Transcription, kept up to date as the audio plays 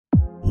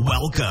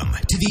Welcome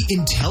to the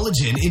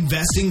Intelligent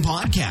Investing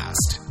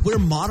Podcast, where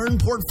modern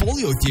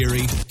portfolio theory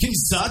can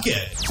suck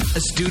it.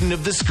 A student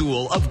of the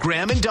School of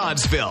Graham and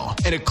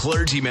Doddsville and a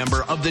clergy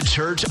member of the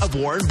Church of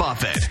Warren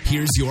Buffett.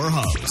 Here's your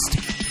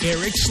host,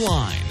 Eric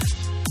Schlein.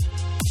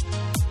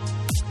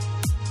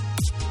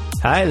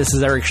 Hi, this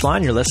is Eric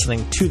Schlein. You're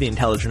listening to the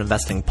Intelligent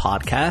Investing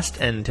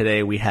Podcast, and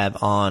today we have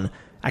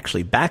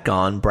back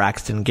on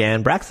Braxton,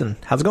 Gann. Braxton,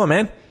 how's it going,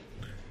 man?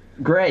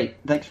 Great.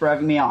 Thanks for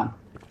having me on.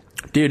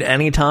 Dude,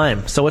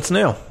 anytime. So what's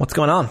new? What's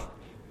going on?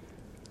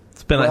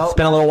 It's been a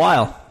little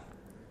while.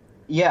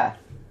 Yeah.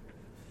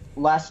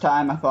 Last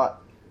time I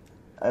thought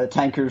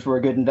tankers were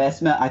a good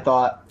investment. I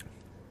thought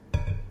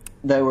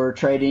they were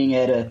trading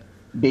at a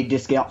big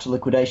discount to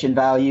liquidation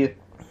value.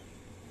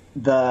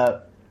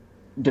 The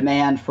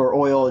demand for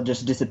oil had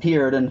just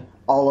disappeared, and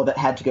all of it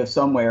had to go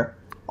somewhere,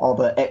 all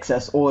the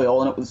excess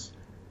oil, and it was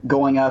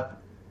going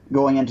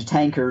into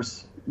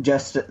tankers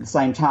just at the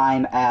same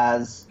time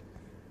as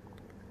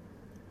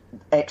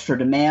extra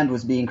demand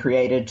was being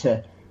created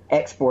to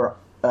export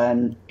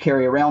and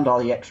carry around all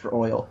the extra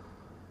oil.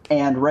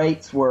 And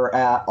rates were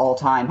at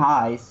all-time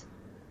highs,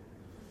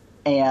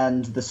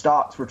 and the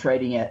stocks were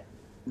trading at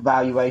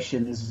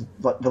valuations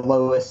like the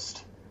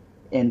lowest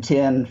in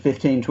 10,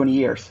 15, 20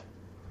 years.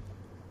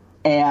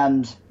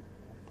 And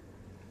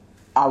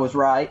I was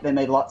right. They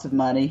made lots of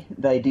money.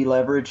 They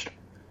deleveraged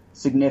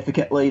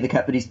significantly. The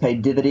companies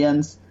paid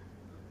dividends,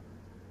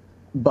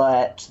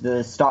 but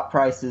the stock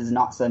prices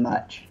not so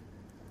much.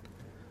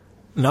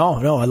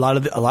 No. A lot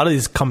of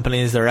these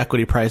companies, their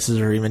equity prices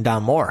are even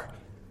down more.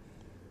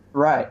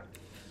 Right.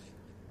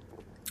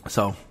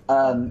 So,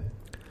 I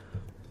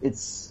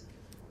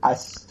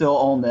still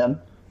own them.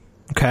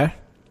 Okay.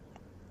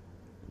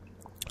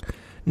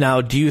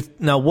 Now,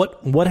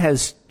 what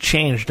has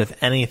changed,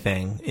 if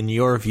anything, in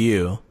your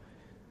view?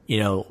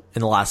 In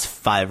the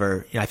last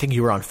I think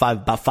you were on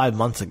about 5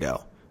 months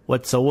ago.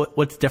 What's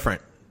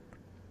different?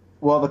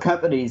 Well, the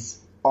companies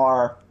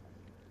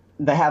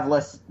they have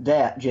less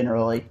debt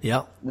generally.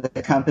 Yep.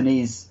 The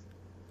companies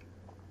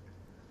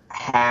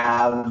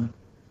they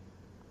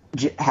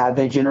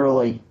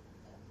generally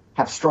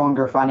have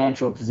stronger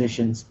financial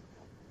positions.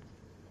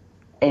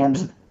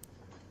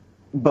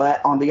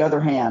 But on the other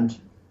hand,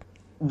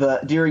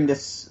 during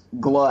this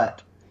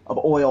glut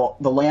of oil,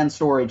 the land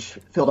storage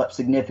filled up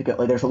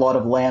significantly. There's a lot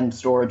of land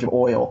storage of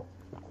oil.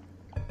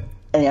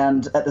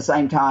 And at the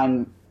same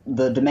time,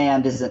 the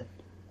demand isn't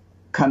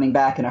coming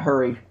back in a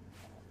hurry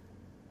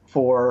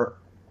we're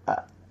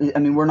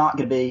not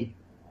going to be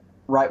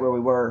right where we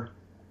were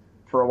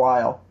for a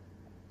while.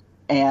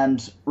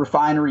 And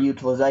refinery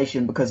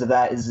utilization because of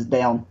that is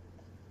down.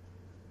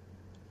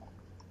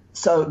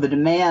 So the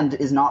demand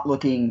is not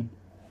looking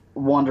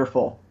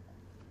wonderful.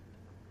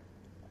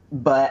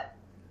 But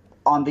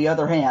on the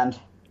other hand,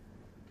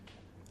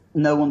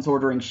 no one's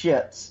ordering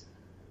ships.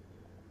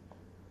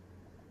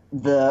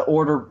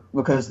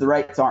 Because the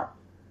rates aren't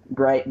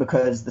great,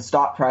 because the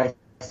stock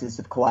prices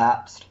have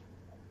collapsed.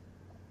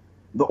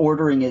 The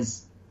ordering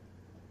is...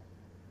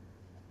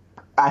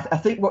 I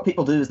think what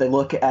people do is they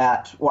look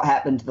at what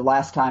happened the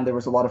last time there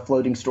was a lot of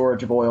floating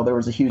storage of oil. There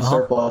was a huge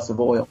surplus of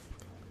oil.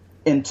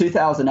 In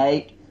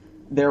 2008,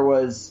 there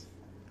was,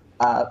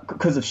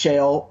 because of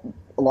shale,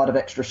 a lot of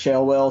extra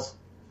shale wells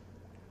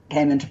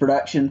came into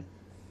production,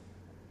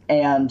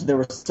 and there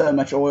was so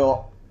much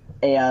oil,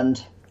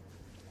 and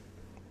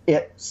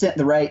it sent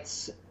the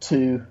rates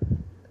to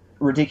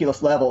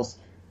ridiculous levels,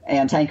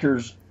 and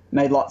tankers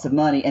made lots of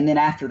money. And then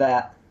after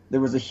that, there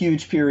was a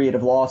huge period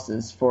of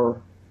losses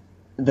for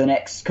the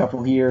next couple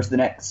of years, the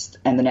next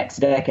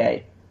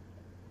decade.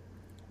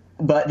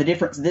 But the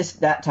difference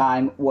that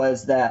time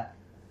was that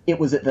it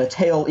was at the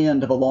tail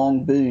end of a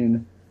long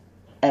boom,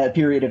 a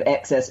period of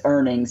excess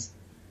earnings,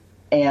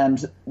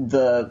 and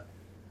the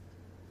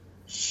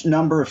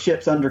number of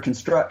ships under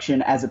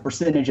construction as a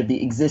percentage of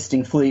the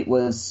existing fleet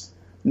was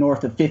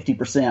north of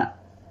 50%.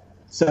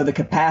 So the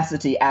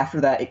capacity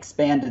after that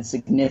expanded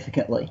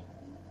significantly.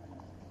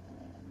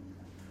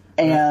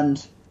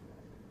 And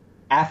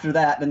after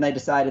that, then they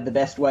decided the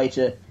best way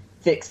to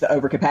fix the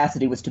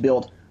overcapacity was to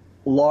build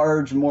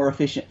large, more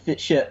efficient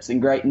ships in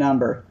great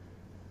number,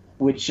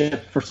 which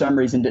for some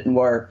reason didn't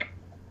work.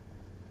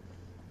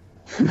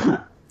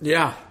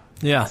 Yeah.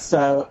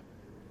 So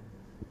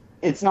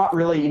it's not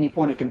really any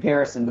point of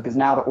comparison, because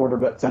now the order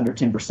book's under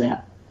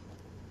 10%.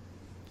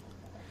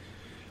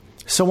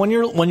 So when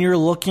you're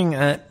looking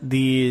at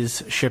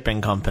these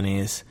shipping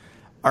companies,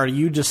 are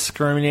you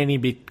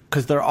discriminating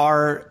because there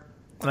are?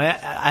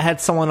 I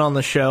had someone on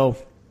the show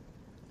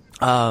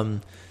the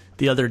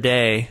other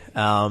day,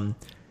 and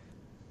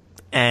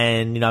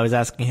I was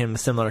asking him a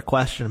similar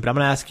question, but I'm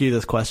going to ask you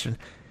this question: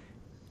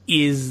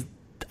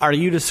 are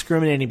you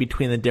discriminating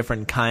between the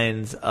different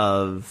kinds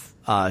of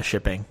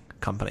shipping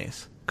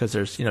companies? Because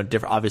there's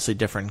obviously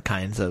different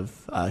kinds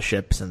of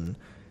ships and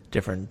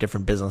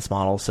different business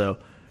models. So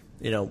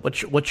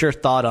what's your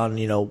thought on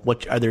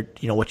what are there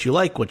what you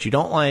like, what you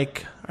don't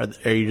like?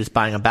 Are you just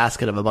buying a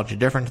basket of a bunch of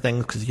different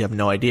things because you have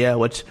no idea?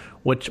 What's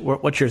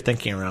your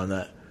thinking around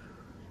that?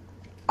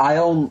 I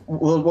own,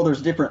 well,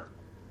 there's different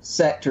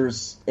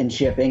sectors in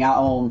shipping. I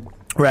own.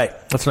 Right.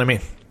 That's what I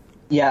mean.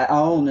 Yeah, I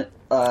own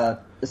a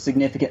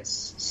significant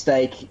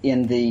stake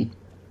in the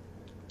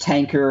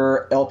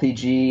tanker,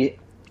 LPG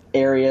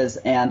areas,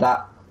 and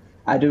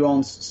I do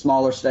own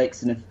smaller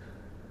stakes in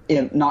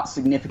not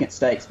significant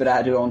stakes, but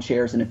I do own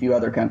shares in a few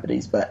other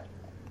companies. But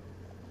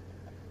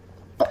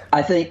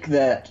I think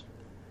that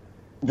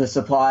the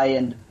supply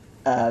and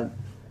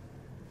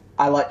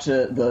I like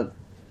the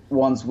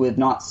ones with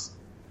not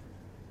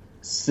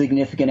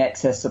significant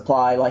excess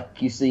supply,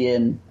 like you see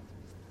in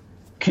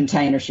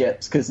container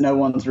ships, because no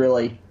one's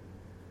really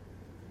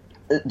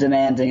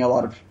demanding a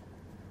lot of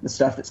the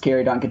stuff that's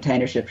carried on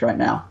container ships right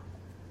now,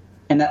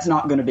 and that's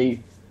not going to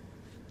be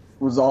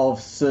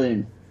resolved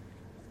soon.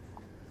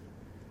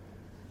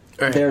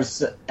 Right.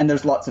 There's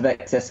lots of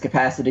excess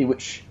capacity,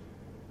 which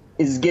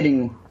is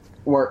getting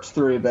worked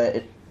through,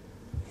 but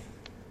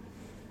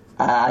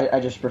I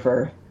just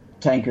prefer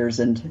tankers,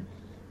 and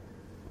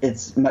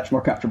it's much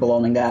more comfortable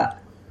owning that.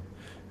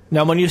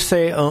 Now, when you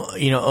say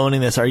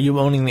owning this, are you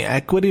owning the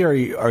equity, or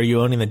are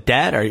you owning the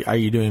debt? Are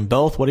you doing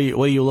both? What are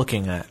you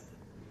looking at?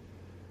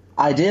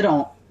 I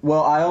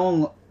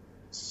own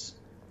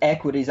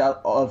equities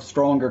of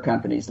stronger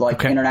companies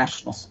like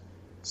International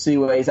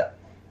Seaways.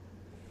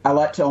 I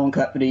like to own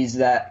companies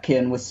that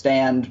can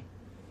withstand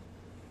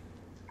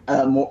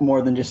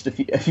more than just a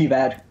few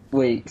bad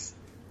weeks.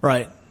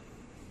 Right.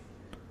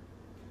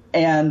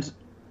 And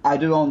I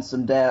do own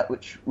some debt,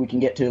 which we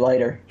can get to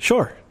later.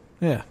 Sure.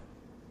 Yeah.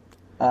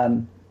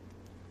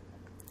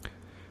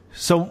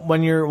 So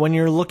when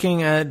you're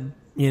looking at,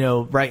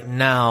 right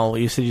now,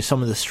 you said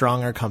some of the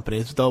stronger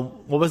companies.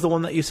 What was the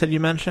one that you said you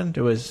mentioned?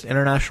 It was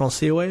International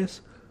Seaways?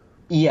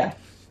 Yeah.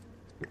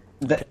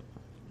 They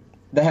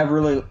have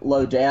really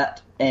low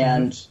debt,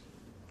 and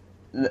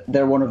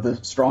they're one of the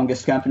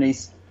strongest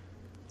companies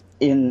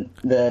in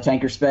the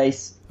tanker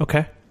space.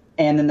 Okay.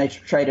 And then they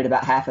trade at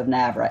about half of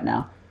NAV right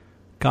now.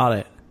 Got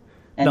it.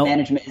 And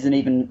management isn't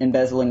even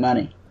embezzling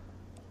money.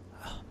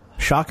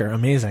 Shocker.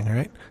 Amazing,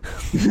 right?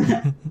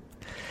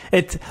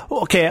 It's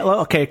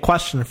okay.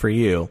 Question for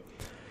you: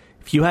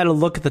 if you had to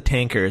look at the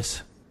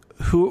tankers,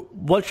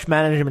 which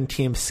management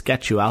team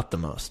sketch you out the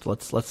most?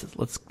 Let's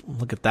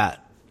look at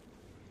that.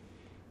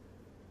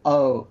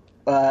 Oh,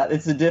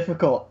 it's a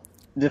difficult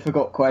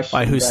question.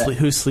 Why? Who's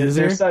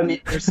sleazier?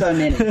 There's so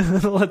many.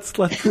 let's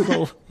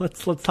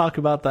talk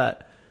about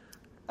that.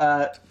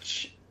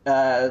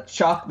 The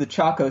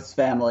Chacos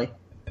family.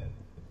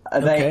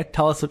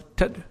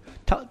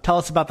 Tell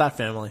us about that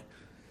family.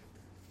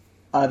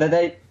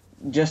 They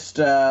just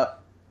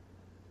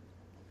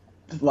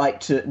like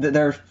to.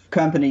 Their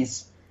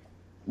companies,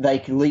 they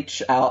can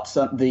leach out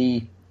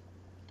the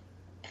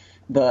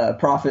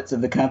profits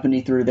of the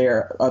company through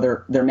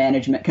their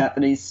management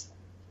companies.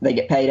 They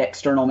get paid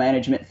external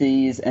management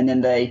fees, and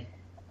then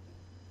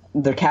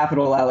their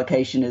capital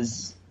allocation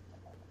is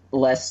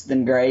less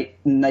than great,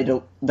 and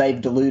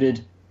they've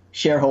diluted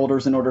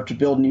shareholders in order to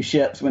build new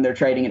ships when they're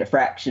trading at a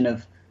fraction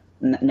of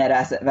net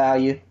asset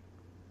value.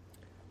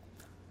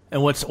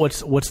 And what's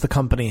the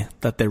company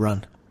that they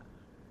run?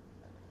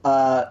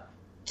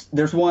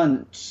 There's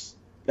one,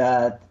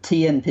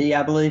 TNP,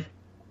 I believe.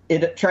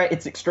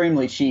 It's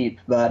extremely cheap,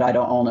 but I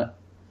don't own it.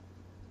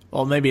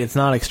 Well, maybe it's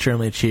not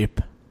extremely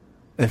cheap,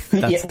 if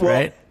that's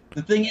right.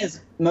 The thing is,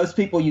 most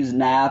people use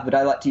NAV, but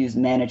I like to use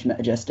management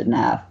adjusted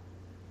NAV.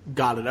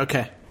 Got it.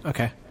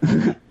 Okay.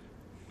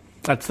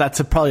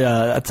 That's probably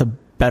a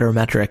better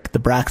metric. The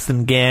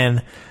Braxton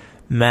Gann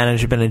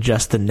management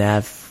adjusted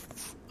NAV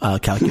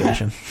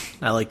calculation.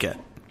 I like it.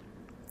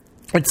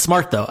 It's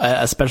smart though,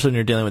 especially when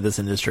you're dealing with this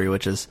industry,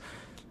 which is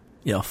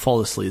full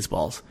of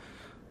sleazeballs.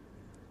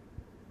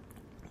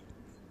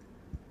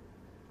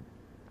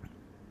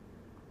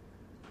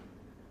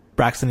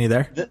 Braxton, you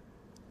there?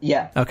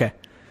 Yeah. Okay.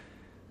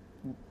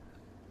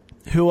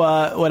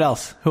 What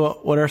else?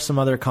 What are some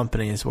other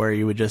companies where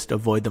you would just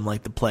avoid them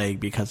like the plague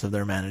because of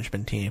their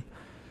management team?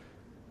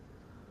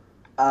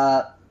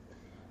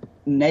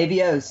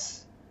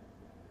 Navios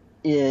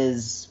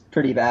is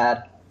pretty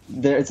bad.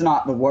 It's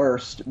not the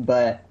worst,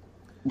 but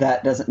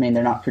that doesn't mean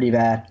they're not pretty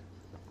bad.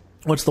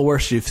 What's the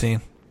worst you've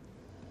seen?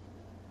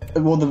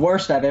 Well, the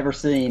worst I've ever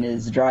seen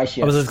is dry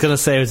ships. I was just going to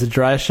say, was it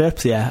dry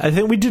ships? Yeah. I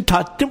think we did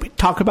talk. Didn't we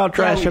talk about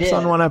dry ships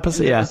on one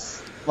episode? Yeah.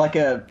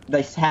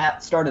 They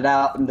started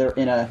out and they're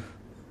in a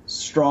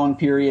strong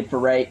period for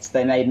rates.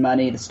 They made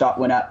money. The stock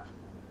went up.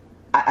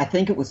 I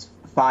think it was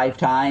 5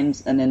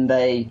 times, and then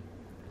they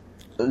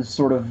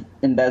sort of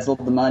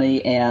embezzled the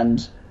money,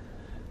 and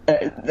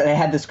they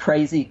had this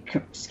crazy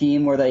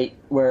scheme where they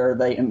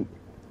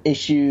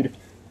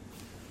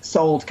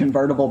sold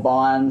convertible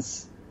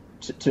bonds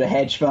to a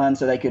hedge fund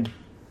so they could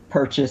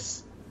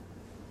purchase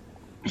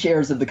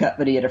shares of the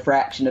company at a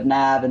fraction of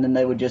NAV, and then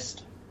they would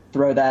just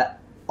throw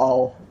that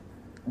all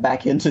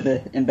back into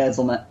the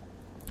embezzlement.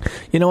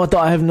 You know what, though?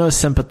 I have no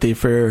sympathy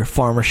for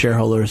former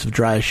shareholders of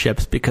dry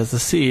ships because the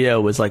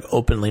CEO was like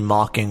openly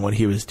mocking what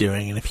he was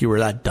doing, and if you were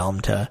that dumb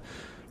to,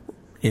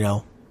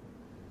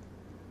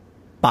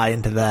 buy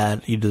into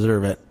that, you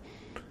deserve it.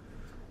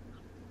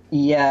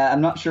 Yeah,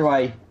 I'm not sure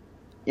why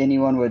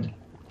anyone would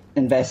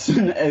invest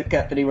in a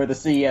company where the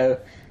CEO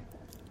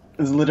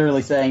is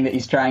literally saying that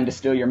he's trying to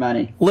steal your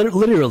money.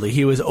 Literally,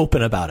 he was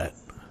open about it.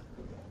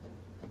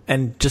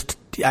 And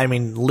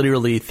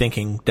literally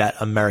thinking that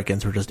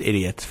Americans were just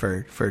idiots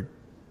for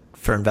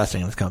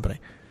investing in this company.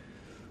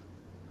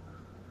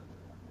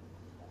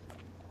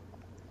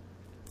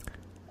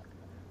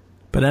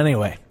 But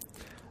anyway,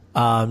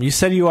 you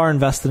said you are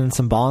invested in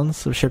some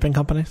bonds of shipping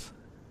companies?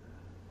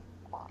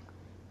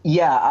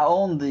 Yeah, I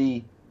own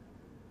the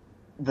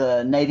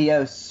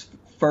Navios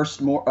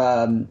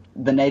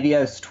the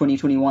Navios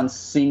 2021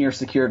 senior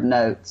secured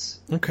notes.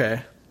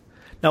 Okay.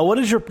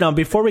 Now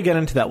before we get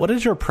into that, what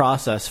is your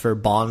process for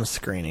bond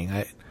screening?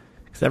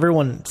 Because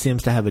everyone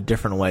seems to have a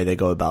different way they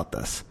go about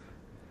this.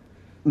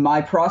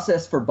 My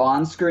process for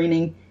bond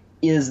screening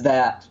is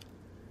that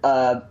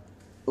late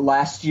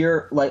last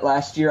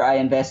year, I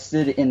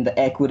invested in the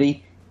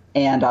equity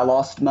and I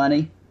lost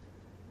money,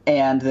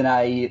 and then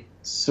I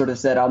sort of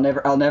said I'll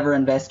never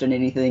invest in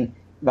anything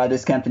by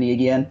this company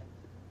again.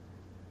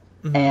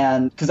 Mm-hmm.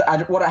 And because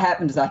what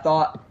happened is I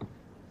thought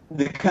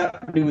the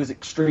company was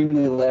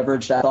extremely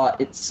leveraged. I thought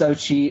it's so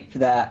cheap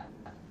that,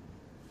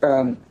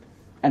 and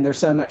there's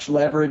so much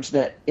leverage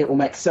that it will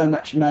make so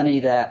much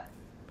money that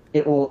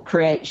it will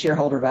create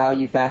shareholder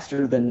value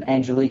faster than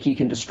Angeliki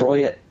can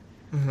destroy it.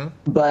 Mm-hmm.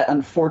 But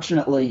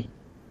unfortunately,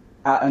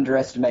 I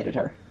underestimated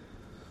her.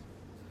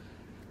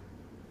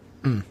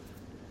 Mm.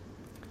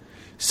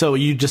 So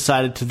you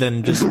decided to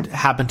then just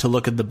happen to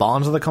look at the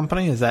bonds of the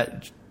company? Is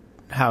that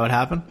how it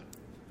happened?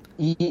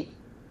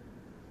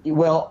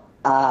 Well,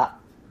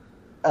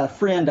 a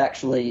friend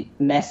actually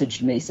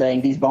messaged me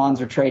saying these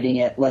bonds are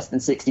trading at less than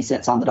 60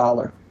 cents on the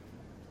dollar.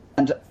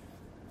 And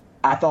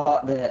I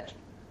thought that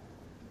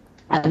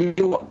I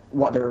knew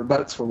what their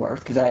votes were worth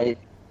because I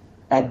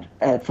had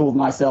fooled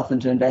myself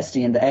into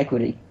investing in the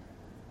equity.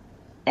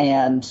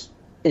 And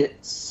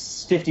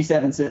it's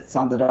 57 cents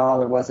on the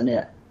dollar wasn't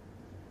it.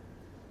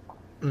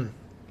 Mm.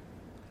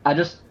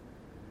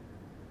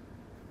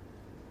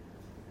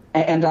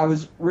 And I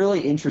was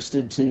really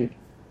interested to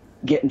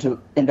get into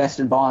invest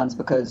in bonds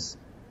because,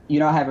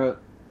 I have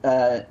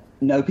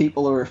know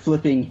people who are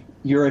flipping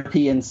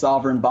European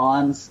sovereign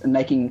bonds and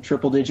making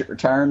triple-digit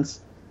returns.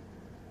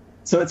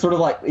 So it's sort of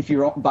like if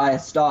you buy a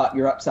stock,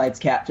 your upside's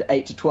capped to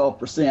 8 to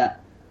 12%,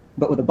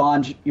 but with a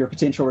bond, your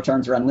potential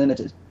returns are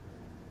unlimited.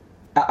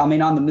 I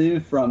mean, on the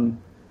move from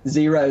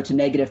 0 to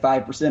negative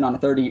 5% on a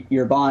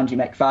 30-year bond, you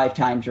make 5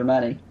 times your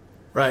money.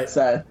 Right.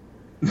 So,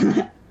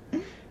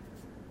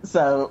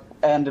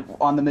 and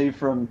on the move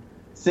from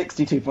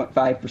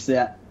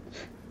 62.5%,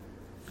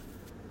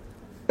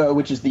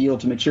 which is the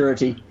yield to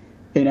maturity,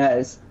 who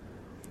knows?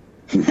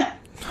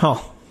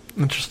 Oh,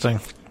 interesting.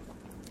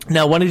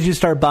 Now, when did you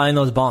start buying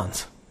those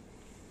bonds?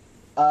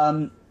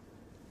 I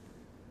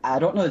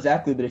don't know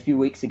exactly, but a few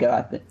weeks ago,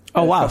 I think.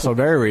 Oh, wow, so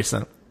very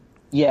recent.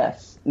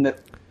 Yes.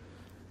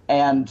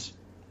 And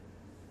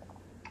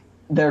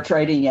they're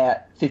trading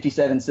at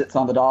 57 cents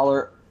on the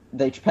dollar.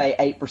 They pay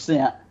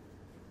 8%,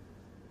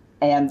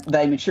 and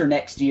they mature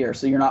next year,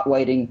 so you're not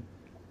waiting.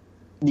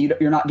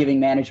 You're not giving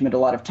management a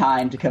lot of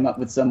time to come up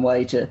with some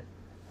way to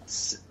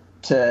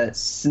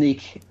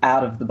sneak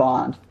out of the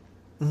bond.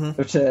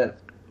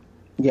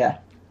 Mm-hmm.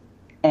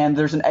 And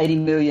there's an 80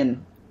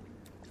 million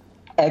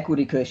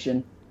equity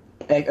cushion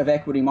of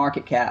equity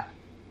market cap,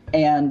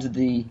 and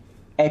the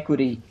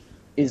equity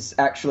is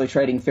actually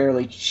trading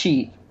fairly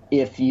cheap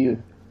if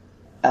you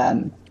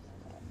doesn't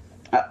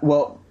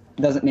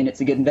mean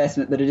it's a good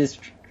investment, but it is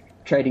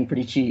trading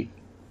pretty cheap.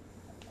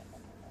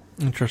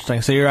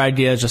 Interesting. So your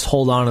idea is just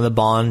hold on to the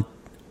bond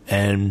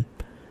and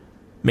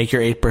make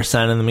your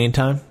 8% in the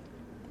meantime?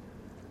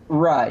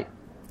 Right.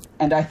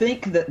 And I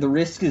think that the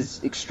risk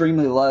is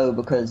extremely low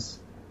because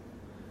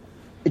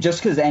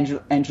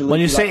Angeliki...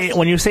 When you say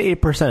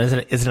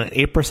 8%, is it an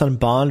 8%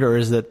 bond, or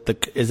is that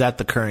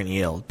the current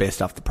yield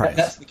based off the price?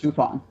 That's the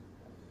coupon.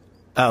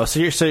 Oh, so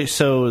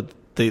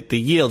the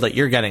yield that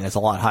you're getting is a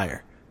lot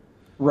higher.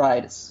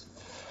 Right. It's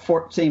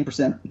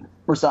 14%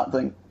 or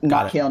something,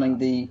 not counting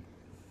the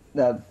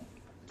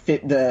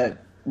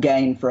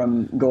gain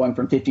from going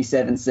from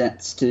 57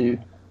 cents to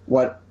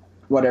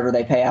whatever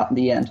they pay out in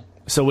the end.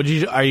 So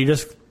are you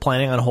just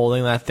planning on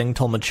holding that thing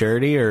till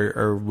maturity,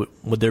 or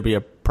would there be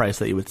a price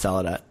that you would sell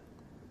it at?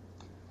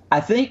 I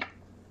think,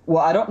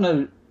 I don't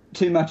know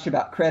too much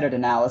about credit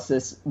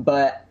analysis,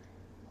 but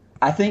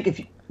I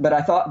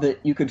thought that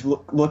you could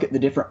look at the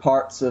different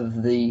parts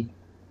of the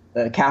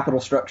capital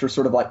structure,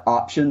 sort of like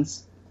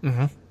options,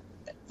 mm-hmm.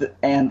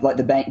 And like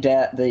the bank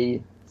debt,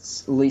 the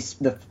lease,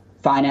 the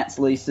finance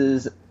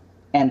leases,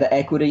 and the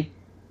equity.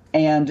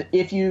 And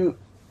if you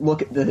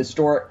look at the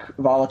historic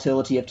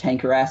volatility of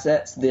tanker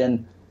assets,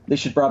 then they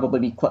should probably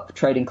be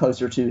trading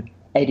closer to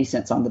 80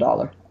 cents on the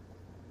dollar.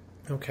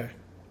 Okay.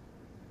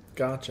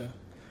 Gotcha. Are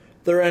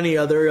there any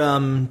other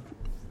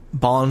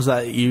bonds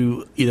that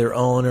you either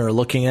own or are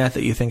looking at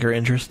that you think are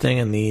interesting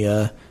in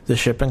the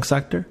shipping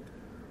sector?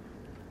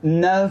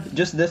 No,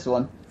 just this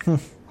one.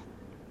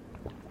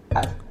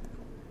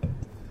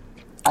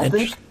 I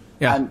think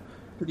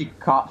pretty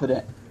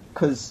confident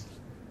because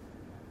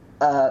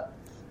a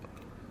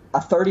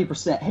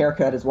 30%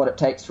 haircut is what it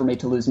takes for me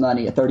to lose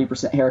money. A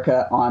 30%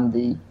 haircut on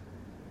the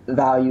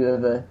value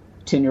of a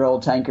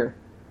 10-year-old tanker.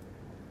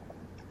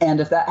 And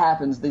if that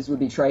happens, these would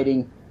be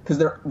trading because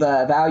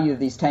the value of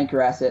these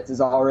tanker assets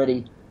is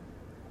already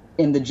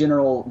in the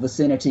general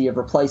vicinity of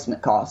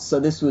replacement costs. So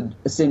this would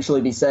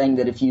essentially be saying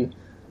that if you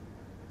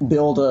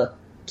build a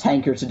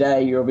tanker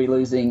today, you'll be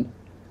losing,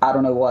 I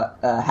don't know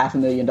what,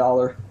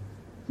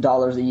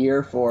 $500,000 a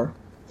year for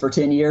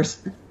 10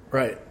 years.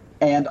 Right.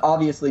 And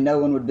obviously no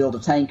one would build a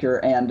tanker,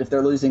 and if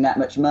they're losing that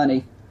much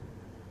money,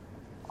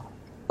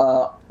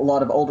 a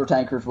lot of older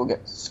tankers will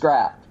get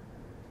scrapped.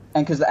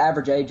 And because the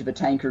average age of a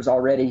tanker is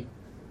already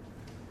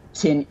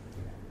 10,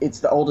 it's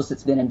the oldest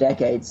it's been in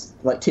decades,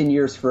 like 10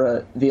 years for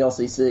a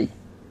VLCC.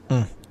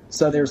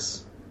 So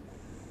there's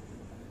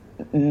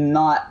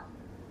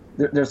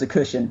a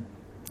cushion.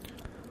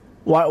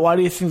 Why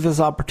do you think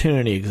this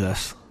opportunity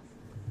exists?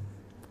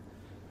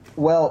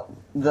 Well,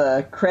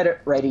 the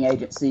credit rating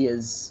agency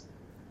has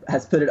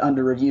put it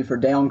under review for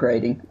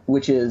downgrading,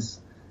 which is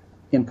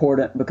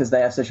important because they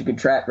have such a good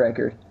track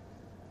record.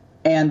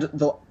 And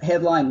the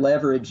headline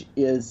leverage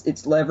it's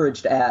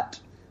leveraged at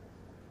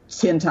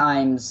 10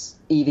 times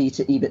EV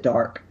to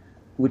EBITDARC,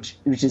 which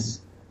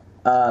is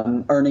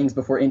earnings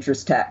before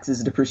interest,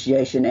 taxes,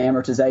 depreciation,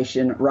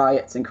 amortization,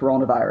 riots, and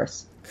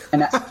coronavirus.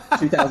 And that's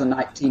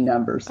 2019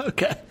 numbers.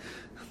 Okay.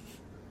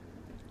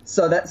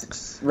 So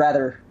that's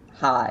rather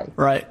high.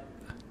 Right.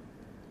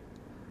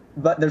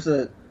 But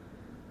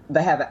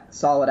they have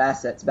solid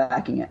assets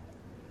backing it.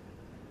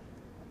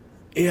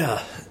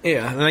 Yeah.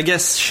 And I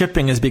guess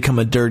shipping has become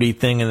a dirty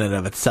thing in and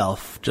of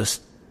itself.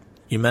 Just,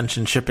 you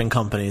mentioned shipping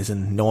companies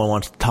and no one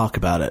wants to talk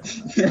about it.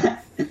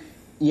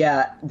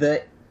 Yeah.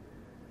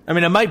 I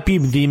mean, it might be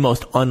the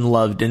most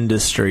unloved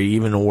industry,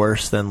 even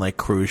worse than like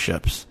cruise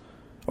ships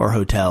or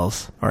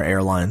hotels or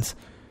airlines.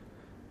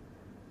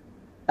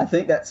 I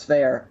think that's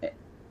fair.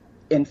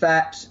 In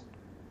fact,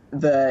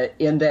 the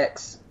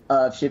index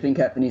of shipping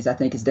companies, I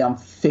think, is down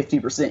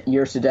 50%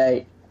 year to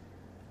date.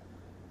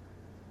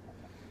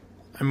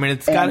 I mean,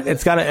 it's got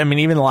to, I mean,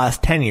 even the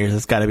last 10 years,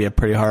 it's got to be a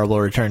pretty horrible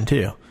return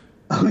too.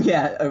 Oh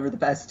yeah, over the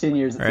past 10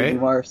 years, it's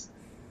even worse.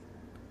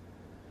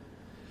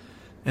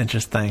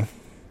 Interesting.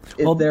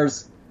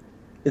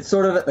 It's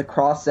sort of at the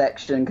cross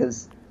section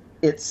because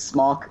it's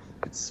small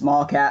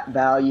cap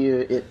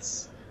value,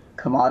 it's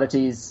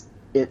commodities,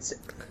 it's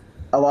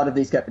a lot of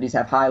these companies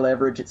have high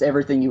leverage. It's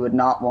everything you would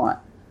not want.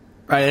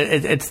 Right.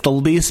 It's the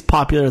least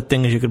popular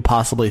things you could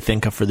possibly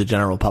think of for the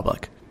general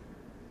public.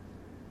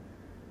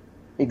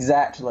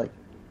 Exactly.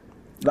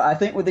 But I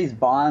think with these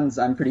bonds,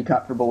 I'm pretty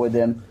comfortable with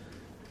them.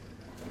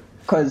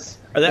 Because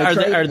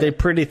are they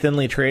pretty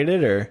thinly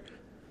traded, or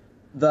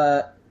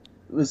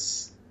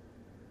was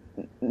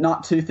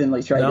not too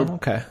thinly traded? No?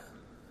 Okay.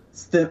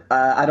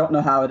 I don't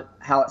know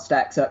how it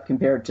stacks up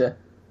compared to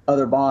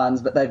other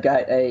bonds, but they've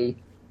got they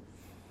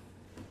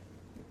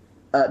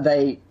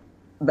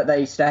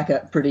stack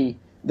up pretty.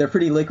 They're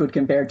pretty liquid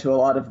compared to a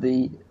lot of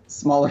the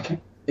smaller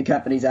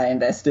companies I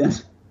invest in.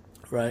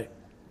 Right.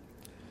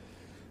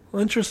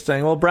 Well,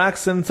 interesting. Well,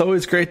 Braxton, it's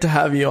always great to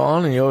have you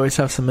on, and you always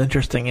have some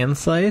interesting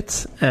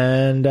insights.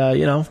 And,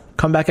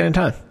 come back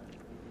anytime.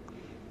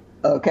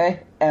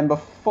 Okay. And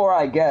before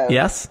I go...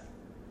 Yes?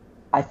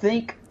 I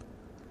think...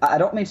 I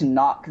don't mean to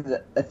knock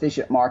the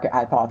efficient market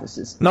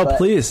hypothesis. No,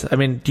 please. I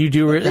mean,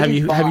 have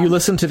you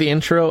listened to the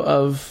intro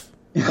of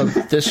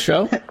this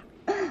show?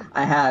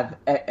 I have.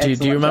 Do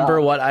you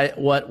remember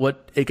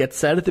what it gets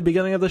said at the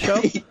beginning of the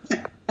show?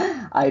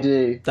 I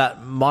do.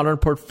 That modern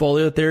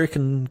portfolio theory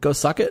can go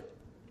suck it?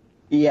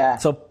 Yeah.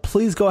 So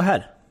please go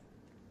ahead.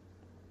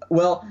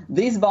 Well,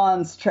 these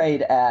bonds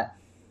trade at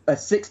a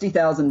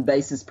 60,000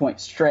 basis point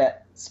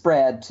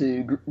spread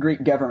to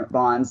Greek government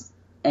bonds,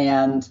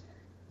 and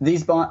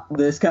this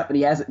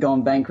company hasn't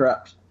gone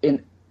bankrupt.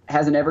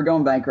 Hasn't ever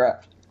gone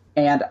bankrupt.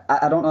 And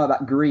I don't know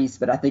about Greece,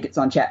 but I think it's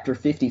on chapter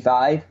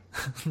 55.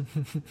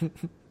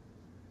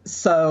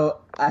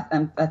 So I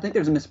think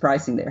there's a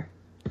mispricing there.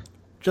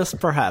 Just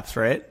perhaps,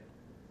 right?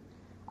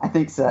 I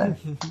think so.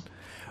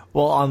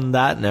 Well, on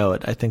that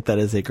note, I think that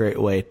is a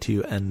great way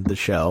to end the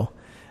show.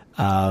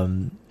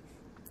 Thanks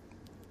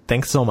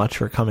so much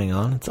for coming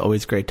on. It's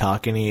always great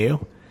talking to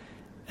you.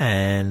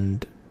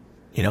 And,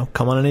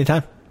 come on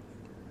anytime.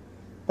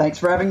 Thanks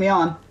for having me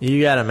on.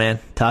 You got it, man.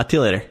 Talk to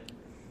you later.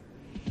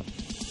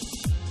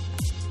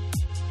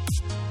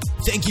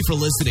 Thank you for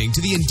listening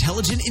to the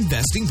Intelligent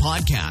Investing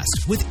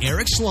Podcast with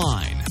Eric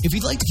Schlein. If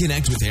you'd like to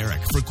connect with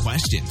Eric for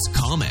questions,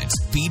 comments,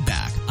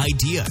 feedback,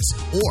 ideas,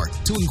 or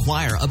to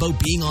inquire about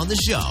being on the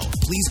show,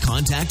 please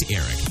contact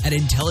Eric at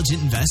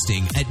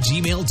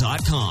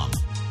intelligentinvesting@gmail.com.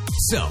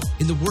 So,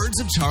 in the words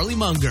of Charlie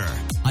Munger,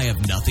 I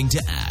have nothing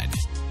to add.